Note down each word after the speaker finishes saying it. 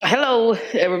Hello,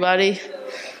 everybody.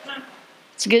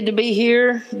 It's good to be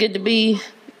here. Good to be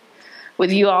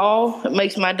with you all. It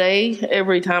makes my day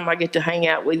every time I get to hang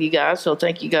out with you guys. So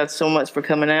thank you guys so much for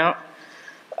coming out.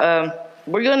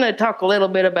 We're going to talk a little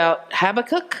bit about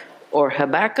Habakkuk or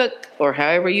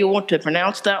however you want to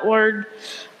pronounce that word.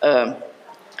 And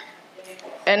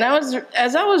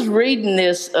as I was reading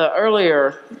this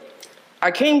earlier,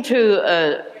 I came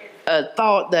to a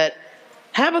thought that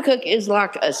Habakkuk is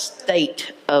like a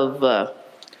state of,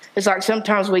 it's like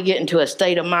sometimes we get into a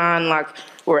state of mind like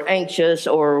we're anxious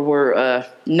or we're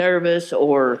nervous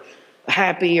or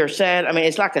happy or sad. I mean,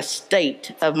 it's like a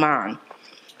state of mind.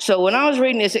 So when I was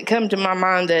reading this, it came to my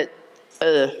mind that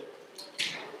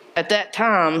at that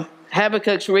time,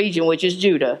 Habakkuk's region, which is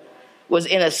Judah, was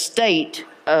in a state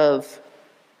of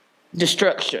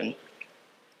destruction,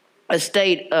 a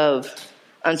state of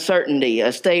uncertainty,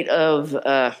 a state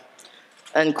of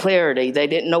unclarity. They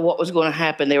didn't know what was going to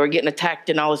happen. They were getting attacked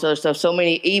and all this other stuff. So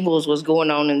many evils was going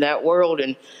on in that world,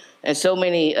 and so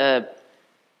many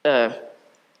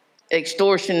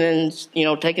extortion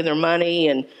and taking their money,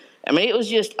 and I mean it was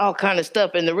just all kind of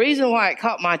stuff. And the reason why it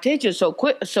caught my attention so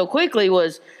quickly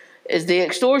is the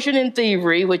extortion and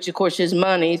thievery, which of course is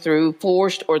money through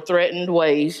forced or threatened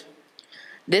ways,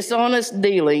 dishonest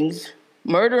dealings,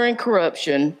 murder and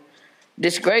corruption,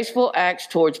 disgraceful acts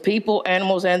towards people,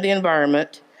 animals, and the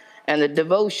environment, and the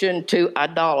devotion to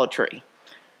idolatry.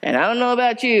 And I don't know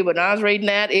about you, but when I was reading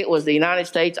that, it was the United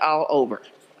States all over.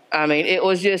 I mean, it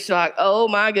was just like, oh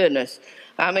my goodness.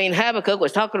 I mean, Habakkuk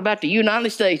was talking about the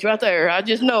United States right there. I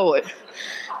just know it.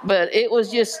 But it was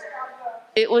just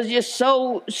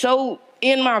so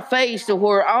in my face to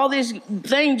where all these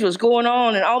things was going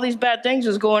on and all these bad things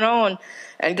was going on.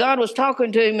 And God was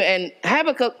talking to him, and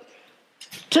Habakkuk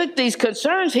took these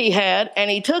concerns he had and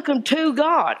he took them to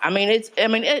God.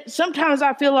 Sometimes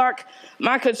I feel like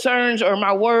my concerns or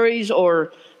my worries I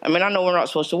know we're not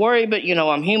supposed to worry, but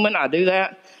I'm human. I do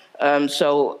that.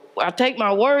 So I take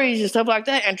my worries and stuff like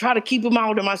that and try to keep them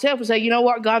all to myself and say, you know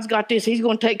what? God's got this. He's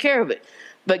going to take care of it.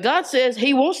 But God says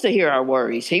he wants to hear our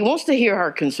worries. He wants to hear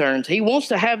our concerns. He wants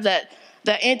to have that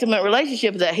intimate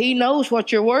relationship that he knows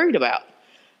what you're worried about.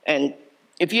 And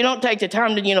if you don't take the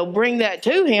time to, bring that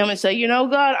to him and say,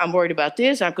 God, I'm worried about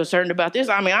this. I'm concerned about this.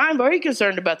 I'm very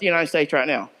concerned about the United States right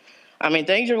now.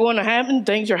 Things are going to happen.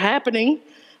 Things are happening.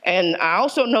 And I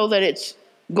also know that it's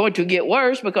going to get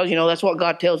worse because, that's what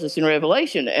God tells us in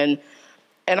Revelation. And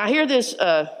I hear this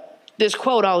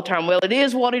quote all the time. Well, it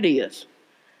is what it is.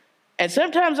 And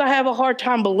sometimes I have a hard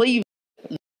time believing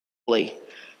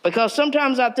it because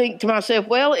sometimes I think to myself,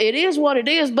 well, it is what it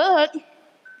is, but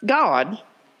God,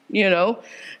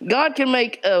 God can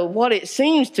make what it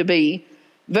seems to be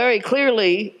very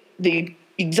clearly the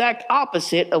exact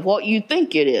opposite of what you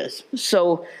think it is.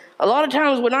 So a lot of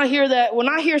times when I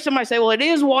hear somebody say, well, it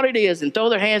is what it is, and throw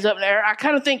their hands up in the air, I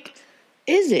kind of think,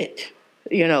 is it?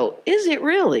 Is it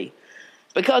really?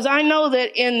 Because I know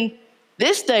that in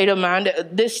this state of mind,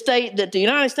 this state that the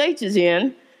United States is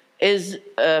in, is,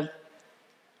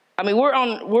 we're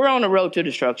on the road to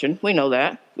destruction. We know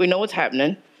that. We know what's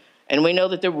happening. And we know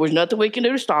that there was nothing we can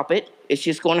do to stop it. It's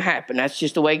just going to happen. That's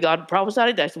just the way God prophesied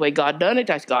it. That's the way God done it.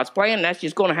 That's God's plan. That's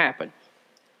just going to happen.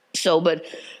 So, but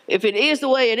if it is the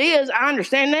way it is, I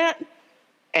understand that.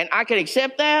 And I can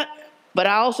accept that. But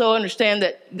I also understand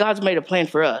that God's made a plan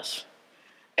for us.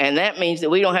 And that means that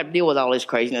we don't have to deal with all this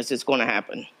craziness that's going to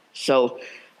happen. So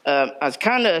I was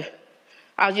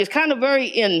just kind of very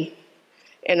in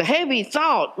a heavy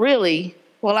thought, really,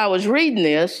 while I was reading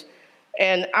this.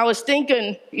 And I was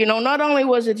thinking, not only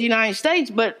was it the United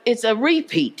States, but it's a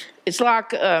repeat. It's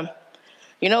like, how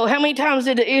many times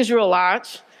did the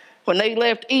Israelites, when they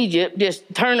left Egypt, just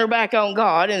turn their back on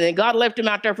God? And then God left them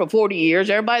out there for 40 years.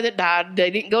 Everybody that died, they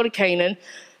didn't go to Canaan,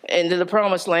 into the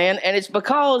promised land. And it's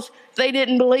because they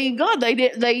didn't believe God.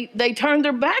 They turned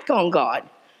their back on God.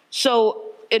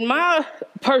 So in my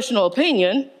personal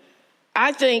opinion,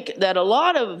 I think that a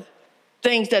lot of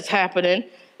things that's happening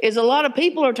is a lot of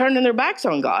people are turning their backs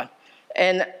on God.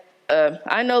 And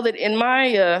I know that in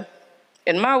my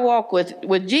walk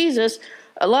with Jesus,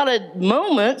 a lot of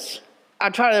moments I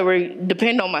try to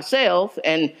depend on myself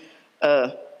and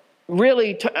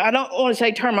really, I don't want to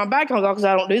say turn my back on God because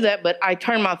I don't do that, but I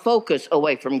turn my focus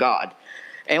away from God.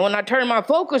 And when I turn my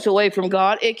focus away from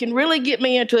God, it can really get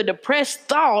me into a depressed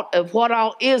thought of what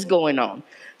all is going on.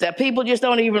 That people just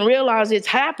don't even realize it's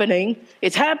happening.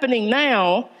 It's happening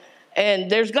now.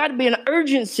 And there's got to be an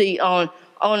urgency on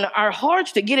our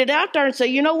hearts to get it out there and say,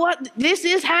 you know what, this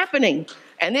is happening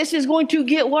and this is going to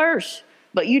get worse,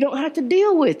 but you don't have to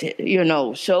deal with it,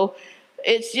 So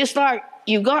it's just like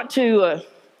you've got to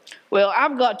Well,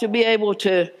 I've got to be able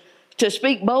to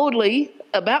speak boldly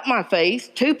about my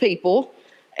faith to people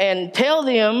and tell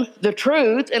them the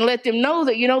truth and let them know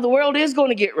that, the world is going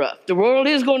to get rough. The world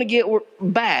is going to get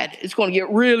bad. It's going to get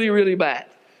really, really bad.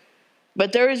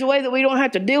 But there is a way that we don't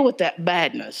have to deal with that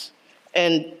badness.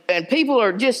 And people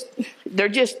are they're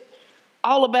just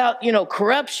all about,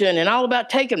 corruption and all about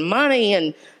taking money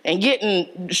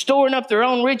and storing up their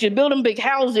own riches, building big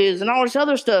houses and all this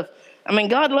other stuff. I mean,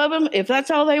 God love them. If that's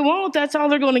all they want, that's all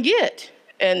they're going to get.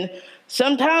 And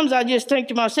sometimes I just think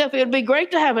to myself, it would be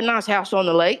great to have a nice house on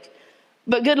the lake.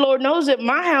 But good Lord knows that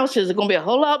my house is going to be a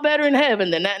whole lot better in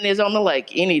heaven than that is on the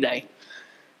lake any day.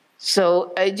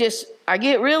 So I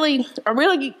get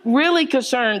really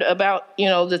concerned about,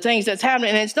 the things that's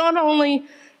happening. And it's not only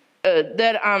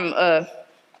that I'm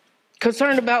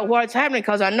concerned about what's happening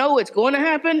because I know it's going to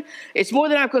happen. It's more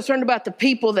than I'm concerned about the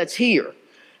people that's here.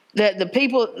 That the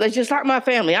people, that's just like my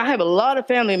family. I have a lot of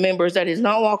family members that is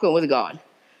not walking with God.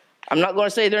 I'm not going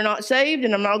to say they're not saved,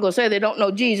 and I'm not going to say they don't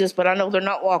know Jesus, but I know they're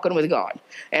not walking with God.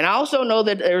 And I also know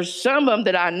that there's some of them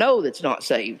that I know that's not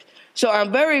saved. So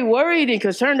I'm very worried and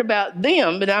concerned about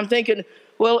them, but I'm thinking,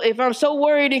 well, if I'm so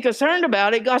worried and concerned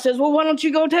about it, God says, well, why don't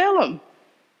you go tell them?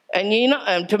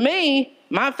 And to me,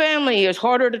 my family is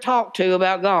harder to talk to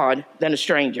about God than a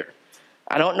stranger.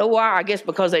 I don't know why. I guess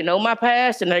because they know my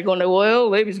past and they're going to, well,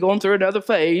 Libby's going through another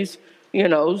phase,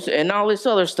 and all this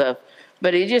other stuff.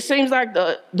 But it just seems like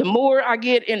the more I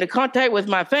get into contact with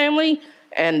my family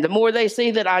and the more they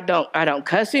see that I don't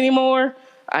cuss anymore,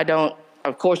 I don't,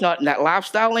 of course, not in that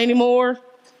lifestyle anymore,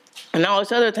 and all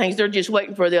these other things, they're just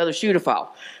waiting for the other shoe to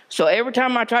fall. So every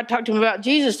time I try to talk to them about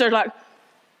Jesus, they're like,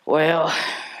 well,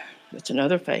 it's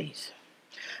another phase.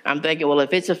 I'm thinking, well,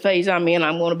 if it's a phase I'm in,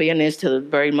 I'm going to be in this till the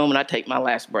very moment I take my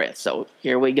last breath. So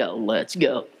here we go. Let's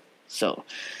go. So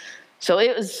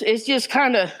it's just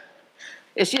kind of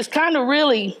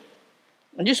really,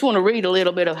 I just want to read a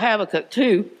little bit of Habakkuk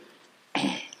 2.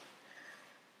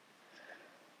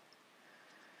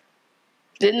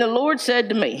 Then the Lord said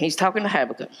to me, he's talking to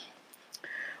Habakkuk,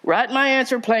 write my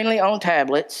answer plainly on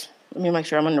tablets. Let me make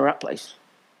sure I'm in the right place.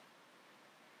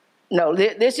 No,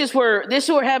 this is where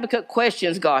Habakkuk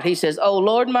questions God. He says, "O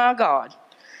Lord my God,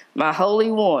 my Holy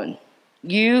One,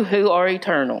 you who are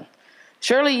eternal,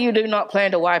 surely you do not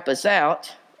plan to wipe us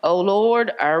out. O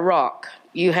Lord, our rock,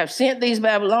 you have sent these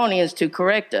Babylonians to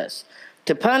correct us,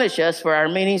 to punish us for our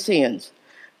many sins.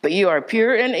 But you are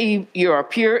pure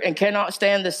and cannot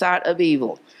stand the sight of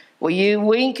evil. Will you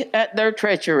wink at their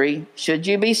treachery? Should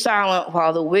you be silent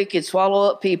while the wicked swallow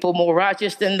up people more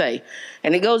righteous than they?"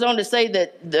 And it goes on to say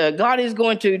that God is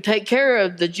going to take care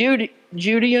of the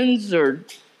Judeans, the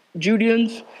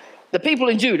people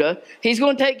in Judah. He's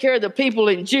going to take care of the people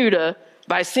in Judah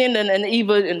by sending an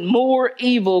even more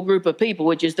evil group of people,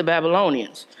 which is the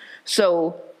Babylonians.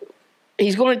 So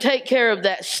he's going to take care of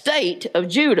that state of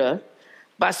Judah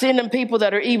by sending people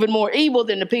that are even more evil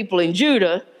than the people in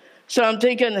Judah. So I'm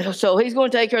thinking, so he's going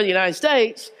to take care of the United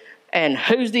States, and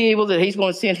who's the evil that he's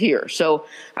going to send here? So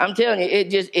I'm telling you,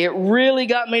 it really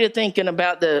got me to thinking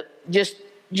about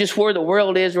just where the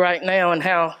world is right now and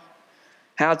how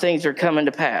things are coming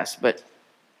to pass.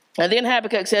 And then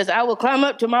Habakkuk says, I will climb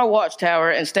up to my watchtower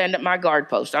and stand at my guard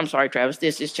post. I'm sorry, Travis,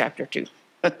 this is chapter 2.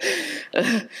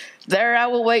 There I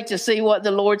will wait to see what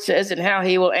the Lord says and how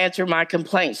he will answer my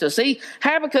complaint. So see,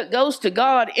 Habakkuk goes to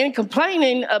God in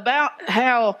complaining about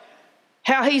how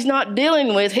he's not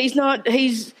dealing with, he's not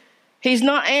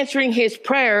answering his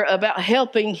prayer about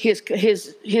helping his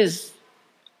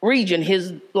region,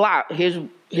 his life,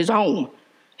 his home,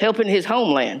 helping his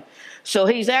homeland. So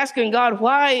he's asking God,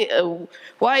 why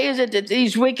is it that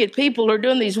these wicked people are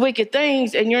doing these wicked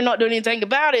things and you're not doing anything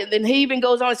about it? And then he even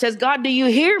goes on and says, God, do you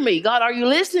hear me? God, are you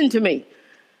listening to me?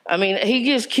 I mean, he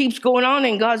just keeps going on,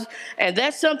 and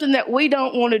that's something that we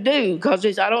don't want to do,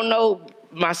 because I don't know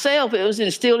myself, it was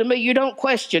instilled in me, you don't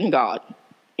question God.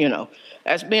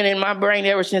 That's been in my brain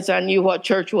ever since I knew what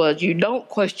church was. You don't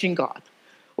question God.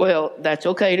 Well, that's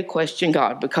okay to question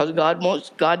God, because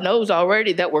God knows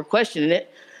already that we're questioning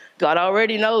it. God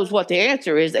already knows what the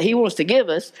answer is that he wants to give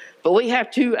us, but we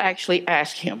have to actually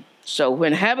ask him. So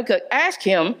when Habakkuk asked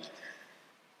him,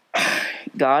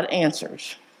 God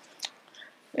answers.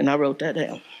 And I wrote that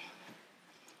down.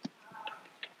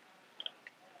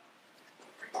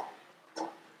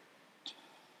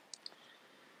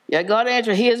 Yeah, God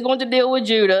answered, he is going to deal with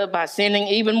Judah by sending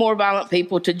even more violent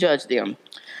people to judge them.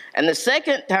 And the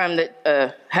second time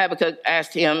that Habakkuk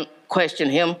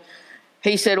questioned him,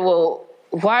 he said,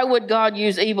 why would God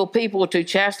use evil people to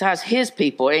chastise his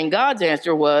people? And God's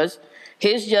answer was,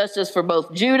 his justice for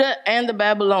both Judah and the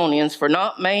Babylonians for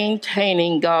not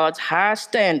maintaining God's high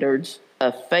standards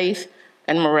of faith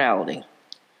and morality.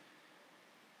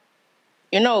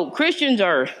 You know, Christians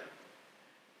are,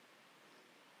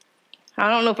 I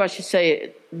don't know if I should say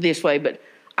it this way, but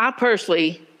I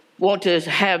personally want to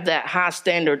have that high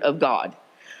standard of God.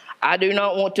 I do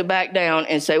not want to back down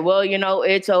and say, well, you know,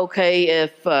 it's okay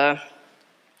if I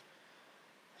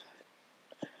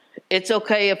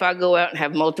go out and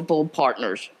have multiple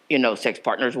partners, you know, sex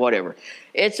partners, whatever.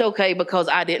 It's okay because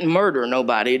I didn't murder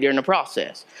nobody during the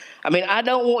process. I mean, I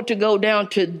don't want to go down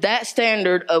to that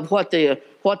standard of what the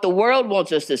world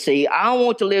wants us to see. I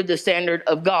want to live the standard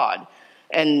of God.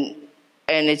 And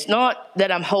it's not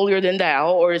that I'm holier than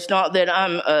thou, or it's not that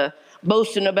I'm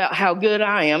boasting about how good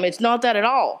I am. It's not that at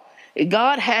all.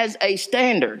 God has a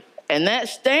standard, and that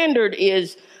standard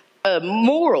is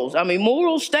morals. I mean,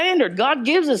 moral standard. God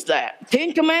gives us that.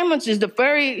 10 Commandments is the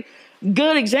very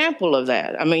good example of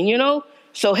that. I mean, you know,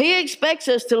 so he expects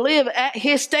us to live at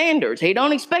his standards. He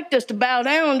don't expect us to bow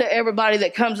down to everybody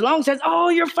that comes along and says, oh,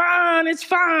 you're fine, it's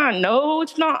fine. No,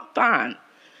 it's not fine.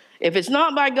 If it's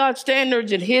not by God's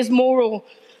standards and his moral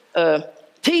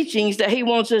teachings that he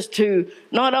wants us to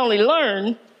not only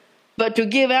learn, but to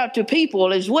give out to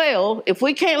people as well, if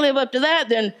we can't live up to that,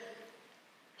 then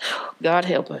God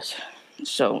help us.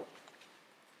 So,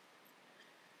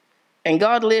 and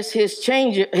God lists his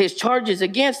charges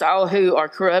against all who are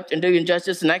corrupt and do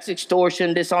injustice, and that's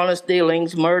extortion, dishonest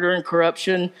dealings, murder and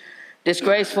corruption,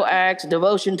 disgraceful acts,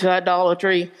 devotion to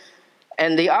idolatry,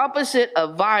 and the opposite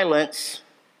of violence,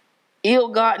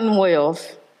 ill-gotten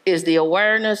wealth, is the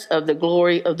awareness of the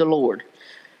glory of the Lord.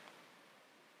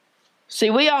 See,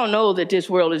 we all know that this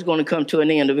world is going to come to an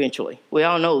end eventually. We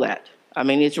all know that. I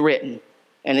mean, it's written,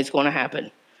 and it's going to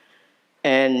happen.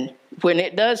 And when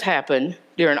it does happen,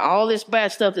 during all this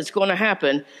bad stuff that's going to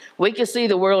happen, we can see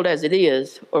the world as it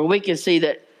is, or we can see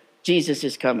that Jesus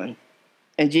is coming,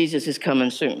 and Jesus is coming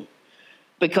soon.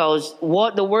 Because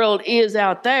what the world is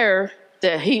out there,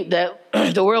 that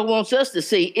the world wants us to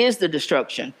see, is the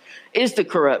destruction, is the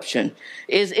corruption,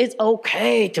 is it's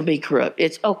okay to be corrupt.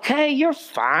 It's okay, you're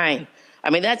fine. I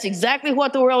mean, that's exactly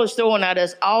what the world is throwing at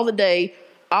us all day,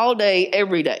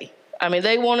 every day. I mean,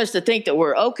 they want us to think that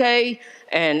we're okay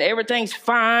and everything's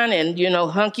fine and, you know,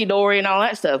 hunky-dory and all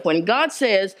that stuff. When God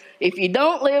says, if you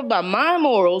don't live by my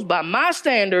morals, by my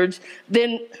standards,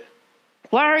 then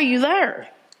why are you there?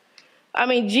 I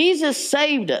mean, Jesus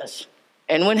saved us.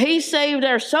 And when he saved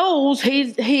our souls,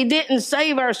 he didn't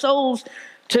save our souls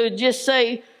to just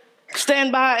say,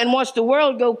 stand by and watch the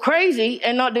world go crazy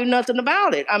and not do nothing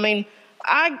about it. I mean,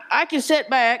 I can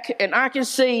sit back and I can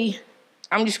see,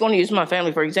 I'm just going to use my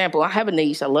family for example. I have a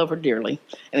niece. I love her dearly.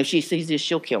 And if she sees this,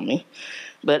 she'll kill me.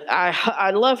 But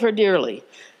I love her dearly.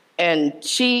 And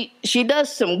she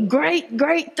does some great,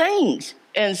 great things.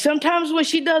 And sometimes when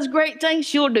she does great things,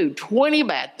 she'll do 20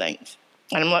 bad things.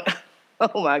 And I'm like,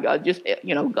 oh my God, just,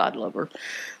 you know, God love her.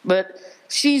 But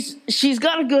she's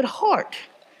got a good heart.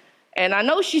 And I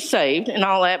know she's saved and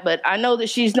all that, but I know that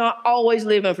she's not always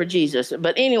living for Jesus.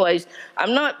 But anyways,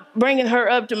 I'm not bringing her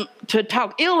up to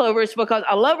talk ill over her. It's because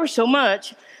I love her so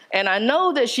much, and I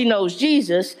know that she knows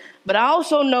Jesus, but I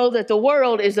also know that the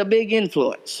world is a big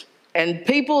influence. And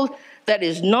people that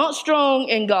is not strong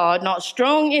in God, not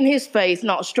strong in his faith,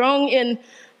 not strong in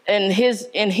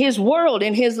his world,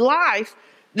 in his life,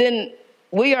 then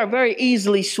we are very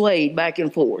easily swayed back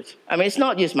and forth. I mean, it's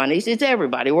not just my niece, it's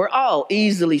everybody. We're all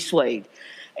easily swayed.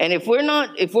 And if we're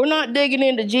not digging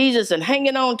into Jesus and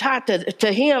hanging on tight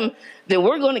to him, then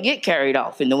we're going to get carried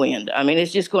off in the wind. I mean,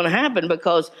 it's just going to happen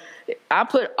because I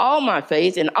put all my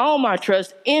faith and all my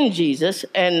trust in Jesus,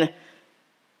 and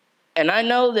I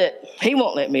know that he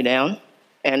won't let me down.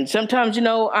 And sometimes, you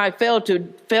know, I fail to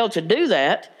do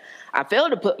that. I fail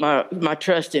to put my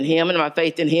trust in him and my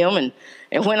faith in him.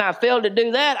 And when I fail to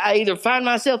do that, I either find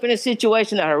myself in a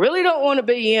situation that I really don't want to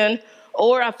be in,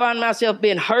 or I find myself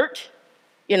being hurt,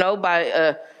 you know,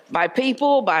 by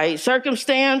people, by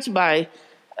circumstance, by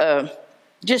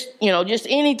just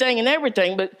anything and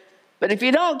everything. But if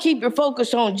you don't keep your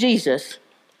focus on Jesus,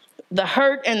 the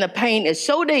hurt and the pain is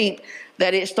so deep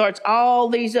that it starts all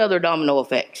these other domino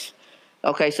effects.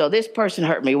 Okay, so this person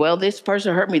hurt me. Well, this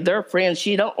person hurt me. Their friends,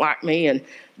 she don't like me. And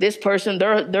this person,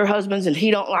 their husbands, and he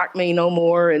don't like me no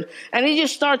more. And it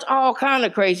just starts all kind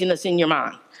of craziness in your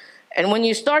mind. And when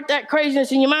you start that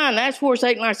craziness in your mind, that's where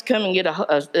Satan likes to come and get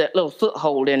that little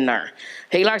foothold in there.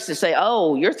 He likes to say,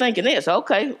 oh, you're thinking this.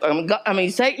 Okay.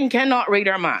 Satan cannot read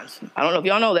our minds. I don't know if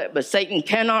y'all know that, but Satan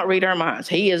cannot read our minds.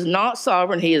 He is not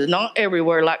sovereign. He is not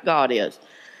everywhere like God is.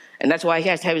 And that's why he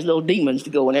has to have his little demons to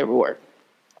go in everywhere.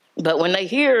 But when they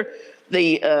hear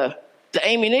the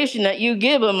ammunition that you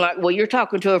give them, like, well, you're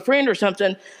talking to a friend or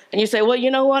something, and you say, well, you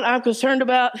know what, I'm concerned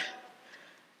about,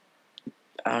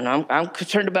 I don't know, I'm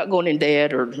concerned about going in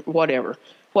debt or whatever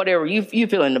you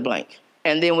fill in the blank.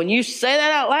 And then when you say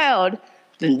that out loud,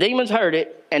 then demons heard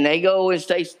it, and they go and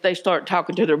they start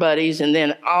talking to their buddies, and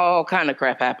then all kind of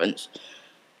crap happens.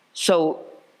 So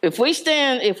if we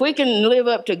can live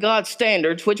up to God's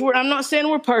standards, which I'm not saying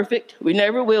we're perfect, we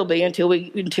never will be until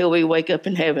we wake up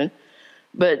in heaven,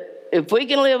 but if we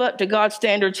can live up to God's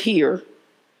standards here,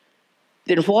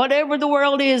 then whatever the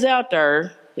world is out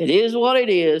there, it is what it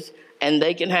is, and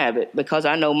they can have it, because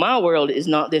I know my world is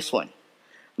not this one.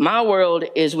 My world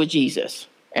is with Jesus,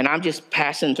 and I'm just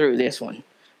passing through this one.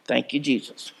 Thank you,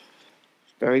 Jesus.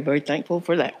 Very, very thankful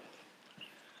for that.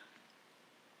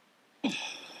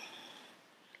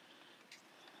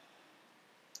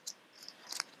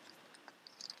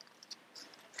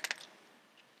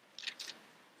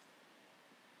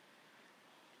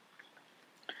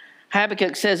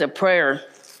 Habakkuk says a prayer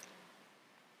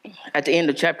at the end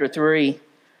of chapter 3.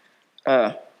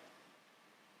 And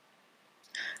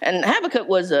Habakkuk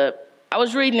I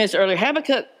was reading this earlier.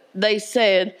 Habakkuk, they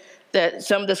said that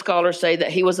some of the scholars say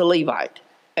that he was a Levite.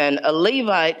 And a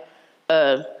Levite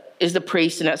is the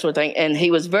priest and that sort of thing. And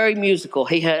he was very musical.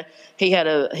 He had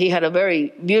a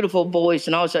very beautiful voice,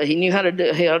 and also he knew how to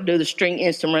do the string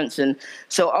instruments. And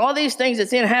so all these things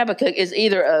that's in Habakkuk is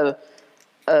either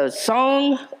a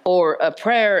song or a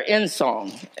prayer in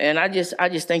song. And I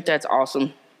just think that's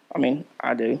awesome. I mean,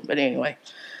 I do, but anyway.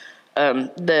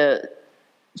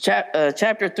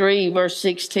 Chapter 3, verse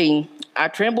 16, I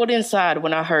trembled inside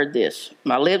when I heard this.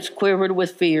 My lips quivered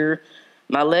with fear.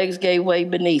 My legs gave way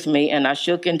beneath me, and I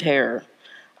shook in terror.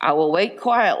 I will wait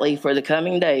quietly for the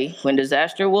coming day when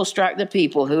disaster will strike the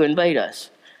people who invade us.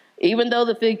 Even though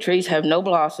the fig trees have no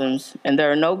blossoms, and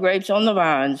there are no grapes on the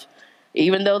vines,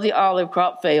 even though the olive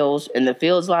crop fails, and the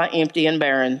fields lie empty and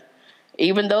barren,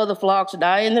 even though the flocks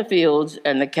die in the fields,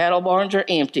 and the cattle barns are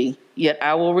empty, yet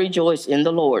I will rejoice in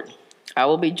the Lord. I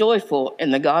will be joyful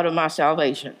in the God of my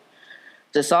salvation.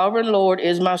 The sovereign Lord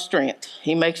is my strength.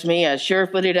 He makes me as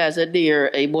sure-footed as a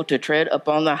deer, able to tread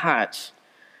upon the heights.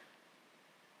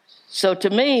 So to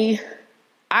me,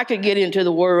 I could get into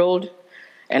the world,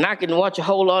 and I can watch a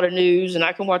whole lot of news, and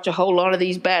I can watch a whole lot of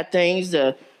these bad things,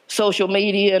 the social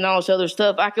media and all this other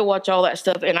stuff. I could watch all that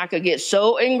stuff, and I could get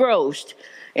so engrossed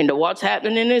into what's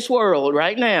happening in this world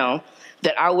right now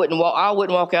that I wouldn't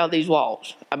walk out of these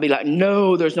walls. I'd be like,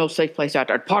 no, there's no safe place out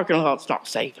there. The parking lot's not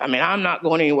safe. I mean, I'm not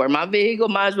going anywhere. My vehicle,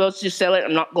 might as well just sell it.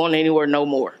 I'm not going anywhere no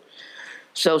more.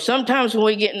 So sometimes when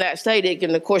we get in that state, it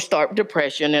can, of course, start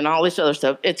depression and all this other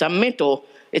stuff. It's a mental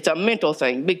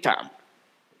thing, big time.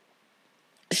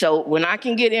 So when I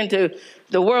can get into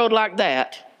the world like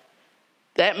that,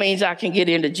 that means I can get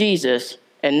into Jesus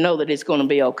and know that it's going to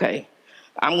be okay.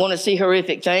 I'm going to see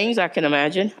horrific things, I can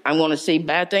imagine. I'm going to see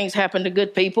bad things happen to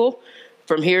good people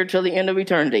from here till the end of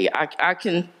eternity.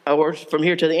 Or from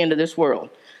here to the end of this world.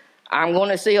 I'm going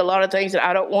to see a lot of things that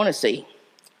I don't want to see.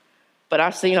 But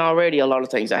I've seen already a lot of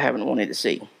things I haven't wanted to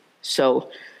see.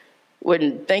 So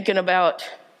when thinking about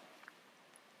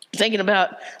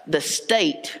the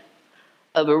state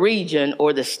of a region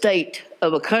or the state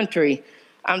of a country,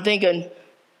 I'm thinking,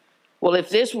 well, if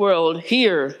this world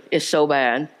here is so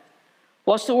bad,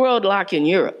 what's the world like in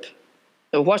Europe?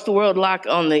 Or what's the world like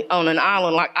on an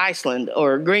island like Iceland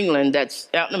or Greenland that's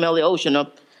out in the middle of the ocean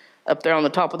up there on the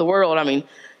top of the world? I mean,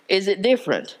 is it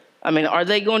different? I mean, are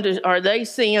they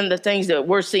seeing the things that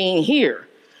we're seeing here?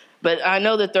 But I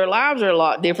know that their lives are a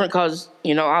lot different because,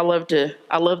 you know, I love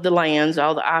the lands,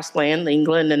 all the Iceland,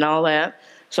 England, and all that.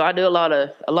 So I do a lot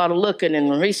of looking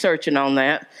and researching on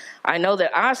that. I know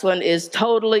that Iceland is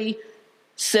totally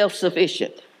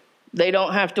self-sufficient. They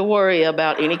don't have to worry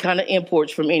about any kind of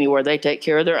imports from anywhere. They take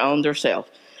care of their own themselves.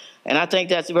 And I think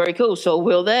that's very cool. So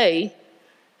will they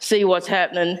see what's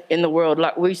happening in the world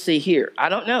like we see here? I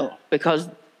don't know, because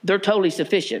they're totally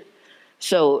sufficient.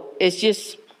 So it's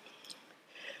just,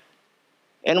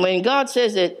 and when God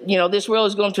says that, you know, this world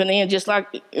is going to an end, just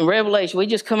like in Revelation, we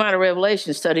just come out of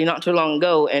Revelation study not too long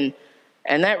ago, and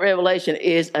that Revelation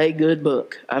is a good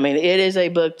book. I mean, it is a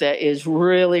book that is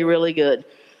really, really good.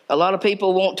 A lot of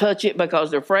people won't touch it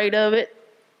because they're afraid of it.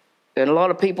 And a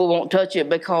lot of people won't touch it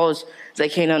because they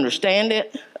can't understand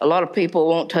it. A lot of people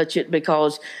won't touch it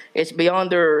because it's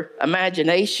beyond their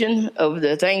imagination of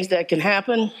the things that can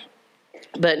happen.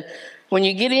 But when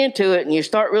you get into it and you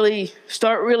start really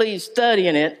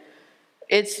studying it,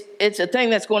 it's a thing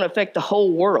that's going to affect the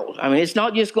whole world. I mean, it's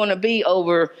not just going to be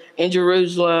over in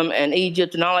Jerusalem and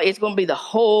Egypt and all that. It's going to be the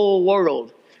whole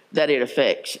world that it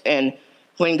affects. And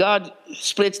when God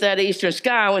splits that eastern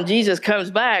sky, when Jesus comes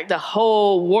back, the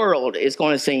whole world is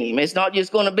going to see him. It's not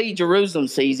just going to be Jerusalem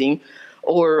sees him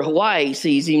or Hawaii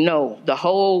sees him. No, the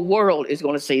whole world is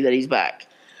going to see that he's back.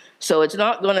 So it's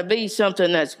not going to be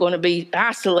something that's going to be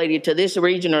isolated to this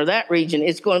region or that region.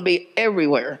 It's going to be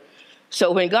everywhere.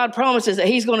 So when God promises that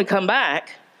he's going to come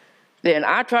back, then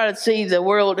I try to see the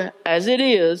world as it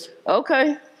is.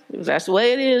 Okay, that's the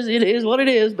way it is what it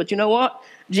is. But you know what?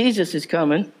 Jesus is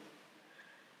coming.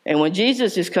 And when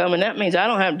Jesus is coming, that means I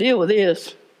don't have to deal with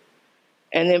this.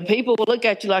 And then people will look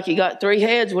at you like you got three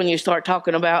heads when you start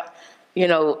talking about,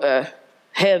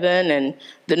 heaven and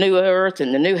the new earth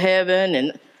and the new heaven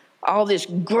and all this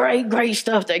great, great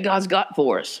stuff that God's got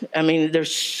for us. I mean,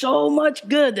 there's so much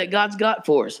good that God's got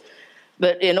for us.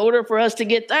 But in order for us to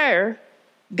get there,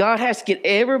 God has to get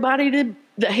everybody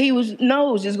that he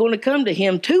knows is going to come to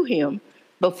him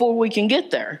before we can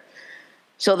get there.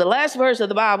 So the last verse of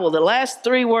the Bible, the last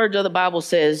three words of the Bible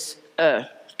says,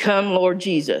 come, Lord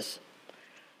Jesus.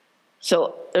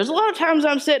 So there's a lot of times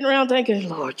I'm sitting around thinking,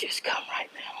 Lord, just come right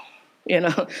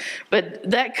now.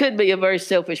 But that could be a very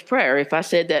selfish prayer if I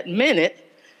said that minute,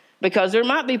 because there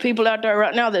might be people out there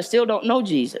right now that still don't know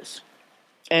Jesus.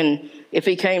 And if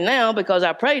he came now because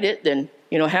I prayed it, then,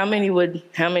 how many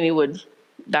would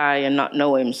die and not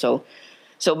know him? So,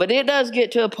 but it does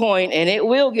get to a point, and it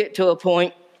will get to a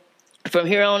point from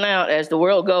here on out as the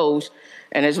world goes.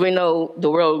 And as we know, the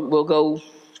world will go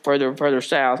further and further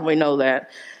south. We know that.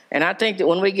 And I think that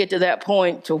when we get to that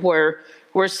point to where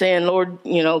we're saying, Lord,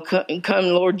 come,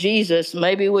 Lord Jesus,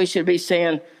 maybe we should be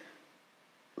saying,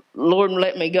 Lord,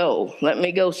 let me go. Let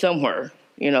me go somewhere.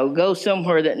 Go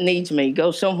somewhere that needs me.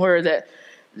 Go somewhere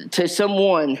to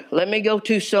someone. Let me go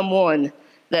to someone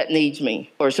that needs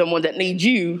me, or someone that needs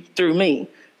you through me.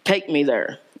 Take me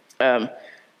there.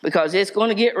 Because it's going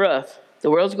to get rough. The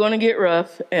world's going to get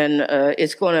rough, and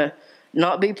it's going to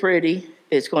not be pretty.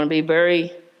 It's going to be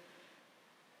very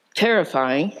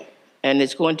terrifying, and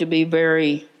it's going to be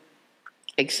very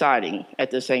exciting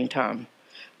at the same time.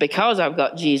 Because I've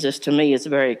got Jesus, to me, it's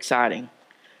very exciting.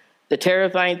 The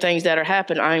terrifying things that are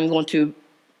happening, I'm going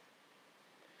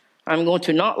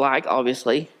to not like,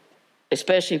 obviously,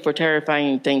 especially for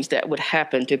terrifying things that would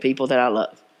happen to people that I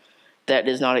love. That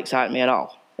does not excite me at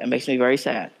all. That makes me very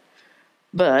sad.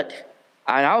 But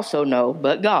I also know,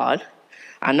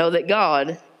 I know that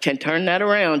God can turn that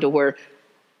around to where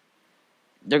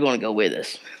they're going to go with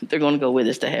us. They're going to go with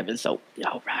us to heaven. So,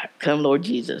 all right, come Lord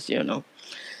Jesus,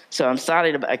 So I'm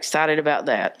excited about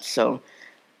that. So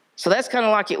that's kind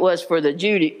of like it was for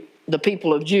the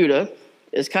people of Judah.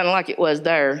 It's kind of like it was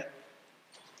there.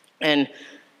 And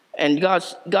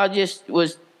God just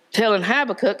was telling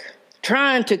Habakkuk,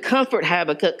 trying to comfort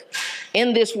Habakkuk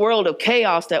in this world of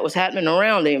chaos that was happening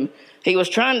around him. He was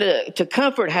trying to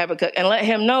comfort Habakkuk and let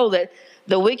him know that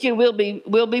the wicked will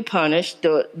be punished.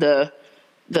 The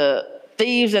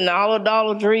thieves and all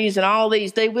idolatries and all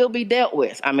these, they will be dealt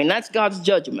with. I mean, that's God's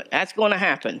judgment. That's going to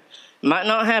happen. Might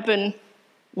not happen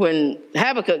when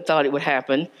Habakkuk thought it would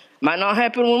happen. Might not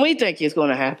happen when we think it's going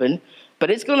to happen. But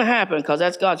it's going to happen because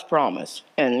that's God's promise.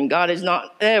 And God is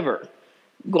not ever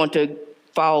going to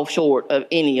fall short of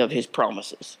any of his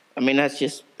promises. I mean, that's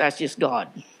just God.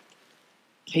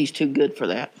 He's too good for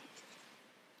that.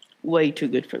 Way too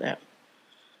good for that.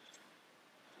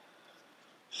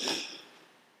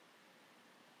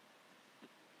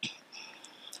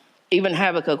 Even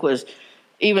Habakkuk was,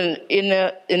 even in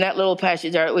that little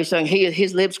passage that we sung,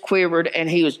 his lips quivered and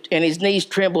his knees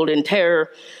trembled in terror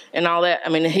and all that. I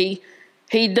mean,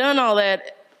 he done all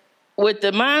that with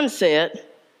the mindset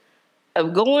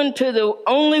of going to the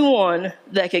only one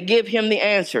that could give him the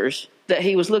answers that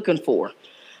he was looking for.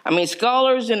 I mean,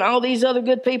 scholars and all these other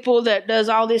good people that does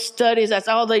all these studies, that's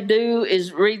all they do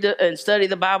is read and study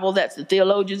the Bible. That's the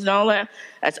theologians and all that.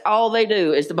 That's all they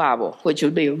do is the Bible, which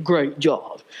would be a great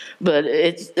job. But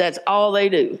that's all they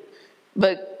do.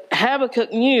 But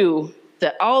Habakkuk knew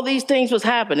that all these things was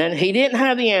happening. He didn't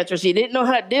have the answers. He didn't know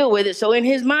how to deal with it. So in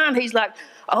his mind, he's like,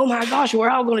 oh my gosh, we're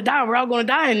all going to die. We're all going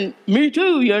to die. And me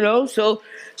too,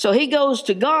 So he goes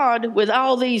to God with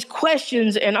all these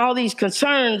questions and all these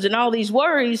concerns and all these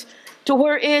worries to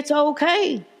where it's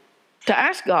okay to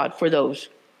ask God for those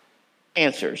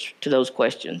answers to those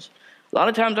questions. A lot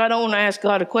of times I don't want to ask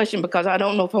God a question because I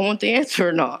don't know if I want the answer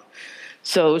or not.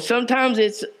 So sometimes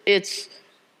it's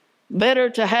better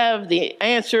to have the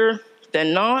answer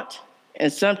than not.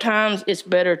 And sometimes it's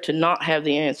better to not have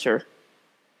the answer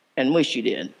and wish you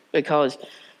did, because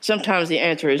sometimes the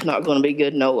answer is not going to be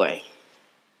good no way.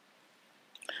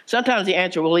 Sometimes the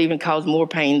answer will even cause more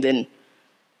pain than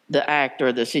the act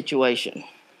or the situation.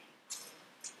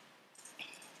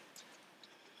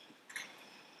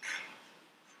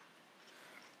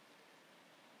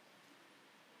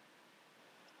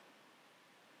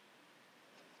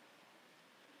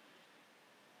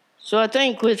 So I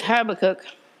think with Habakkuk,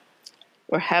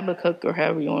 or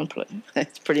however you want to put it.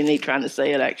 It's pretty neat trying to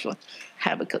say it, actually.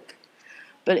 Habakkuk.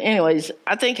 But anyways,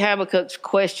 I think Habakkuk's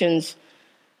questions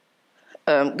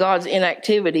God's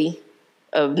inactivity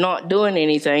of not doing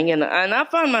anything. And I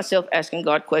find myself asking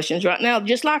God questions right now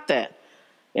just like that.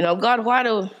 You know, God, why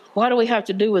do we have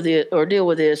to do with it or deal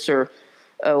with this? Or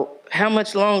how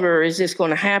much longer is this going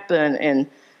to happen? And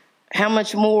how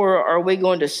much more are we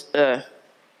going to...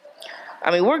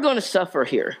 we're going to suffer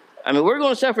here. We're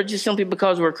going to suffer just simply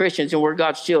because we're Christians and we're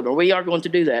God's children. We are going to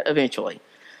do that eventually.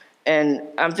 And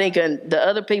I'm thinking the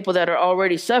other people that are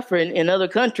already suffering in other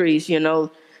countries, you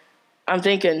know, I'm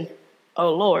thinking,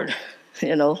 oh, Lord,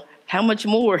 you know, how much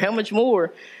more?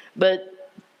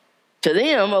 But to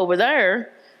them over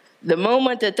there, the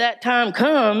moment that time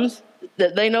comes,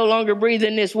 that they no longer breathe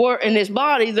in this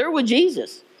body, they're with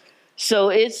Jesus. So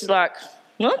it's like,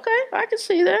 okay, I can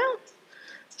see that.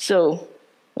 So,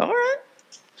 all right.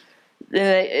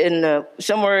 Then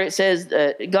somewhere it says,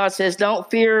 God says, don't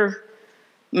fear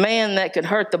man that can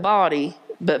hurt the body,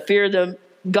 but fear the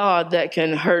God that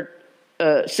can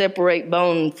separate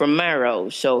bone from marrow.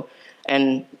 So,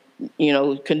 and, you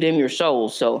know, condemn your soul.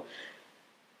 So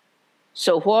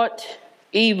what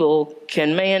evil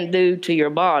can man do to your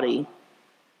body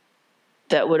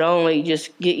that would only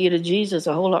just get you to Jesus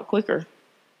a whole lot quicker?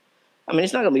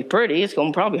 It's not going to be pretty. It's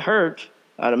going to probably hurt,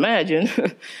 I'd imagine.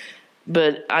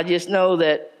 But I just know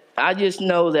that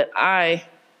I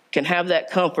can have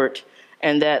that comfort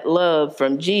and that love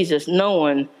from Jesus,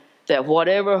 knowing that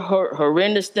whatever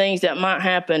horrendous things that might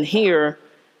happen here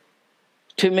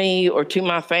to me or to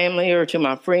my family or to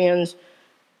my friends,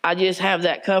 I just have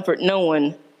that comfort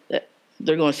knowing that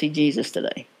they're going to see Jesus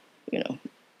today. You know,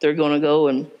 they're going to go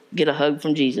and get a hug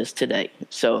from Jesus today.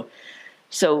 So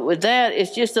with that,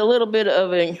 it's just a little bit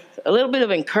of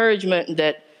encouragement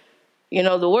that, you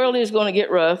know, the world is going to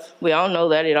get rough. We all know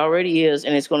that. It already is,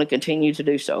 and it's going to continue to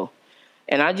do so.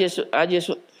 And I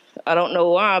don't know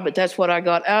why, but that's what I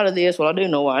got out of this. Well, I do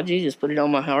know why. Jesus put it on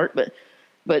my heart.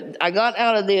 But I got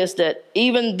out of this that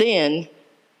even then,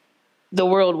 the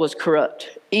world was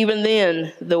corrupt. Even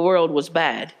then, the world was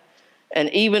bad. And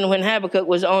even when Habakkuk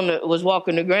was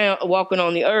walking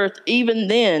on the earth, even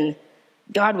then,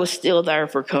 God was still there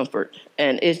for comfort.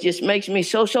 And it just makes me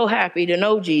so happy to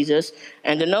know Jesus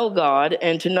and to know God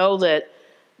and to know that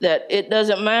it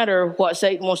doesn't matter what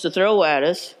Satan wants to throw at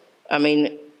us.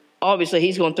 Obviously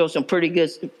he's going to throw some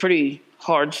pretty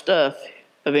hard stuff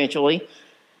eventually.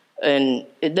 And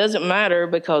it doesn't matter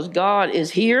because God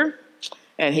is here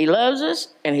and he loves us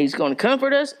and he's going to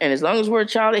comfort us. And as long as we're a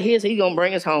child of his, he's going to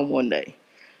bring us home one day.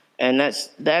 And that's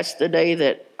the day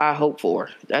that I hope for.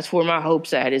 That's where my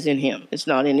hope's at, is in him. It's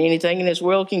not in anything in this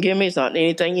world can give me. It's not in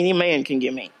anything any man can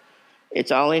give me.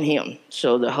 It's all in him.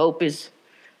 So the hope is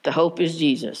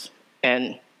Jesus.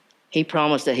 And he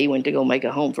promised that he went to go make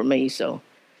a home for me. So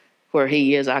where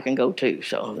he is, I can go too.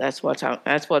 So that's what's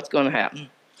going to happen.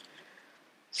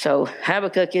 So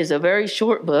Habakkuk is a very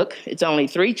short book. It's only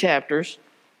 3 chapters.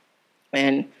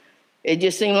 And it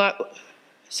just seemed like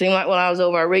when I was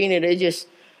over reading it just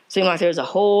seemed like there's a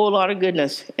whole lot of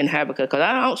goodness in Habakkuk. Because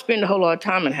I don't spend a whole lot of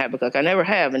time in Habakkuk. I never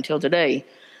have until today.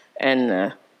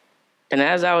 And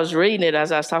as I was reading it,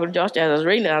 as I was talking to Josh, as I was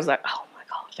reading it, I was like, oh my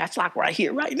gosh, that's like right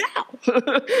here, right now.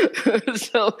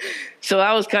 So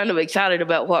I was kind of excited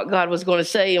about what God was going to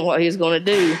say and what he was going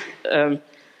to do.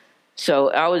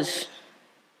 So I was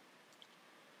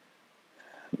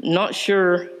not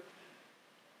sure.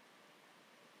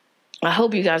 I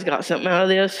hope you guys got something out of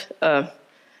this.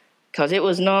 Because it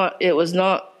was not,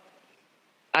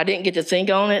 I didn't get to think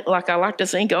on it like I like to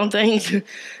think on things.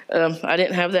 I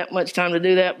didn't have that much time to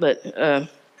do that, but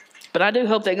I do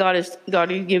hope that God is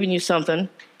giving you something.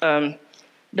 Don't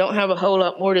have a whole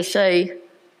lot more to say,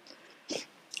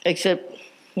 except,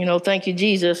 you know, thank you,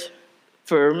 Jesus,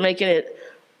 for making it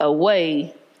a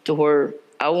way to where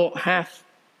I won't have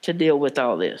to deal with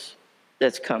all this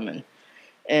that's coming.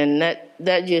 And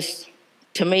that just,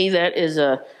 to me, that is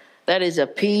a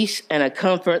peace and a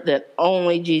comfort that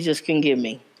only Jesus can give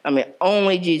me.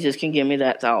 Only Jesus can give me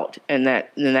that thought and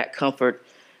that comfort,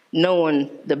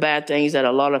 knowing the bad things that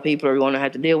a lot of people are going to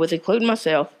have to deal with, including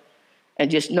myself,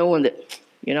 and just knowing that,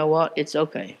 you know what, it's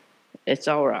okay. It's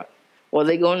all right. What are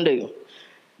they going to do?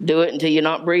 Do it until you're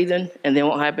not breathing, and then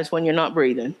what happens when you're not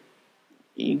breathing?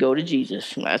 You go to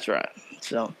Jesus. That's right.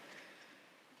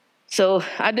 So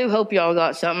I do hope y'all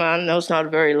got something. I know it's not a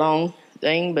very long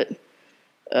thing, but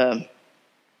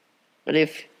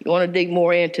if you want to dig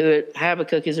more into it,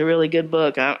 Habakkuk is a really good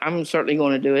book. I'm certainly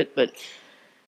going to do it, but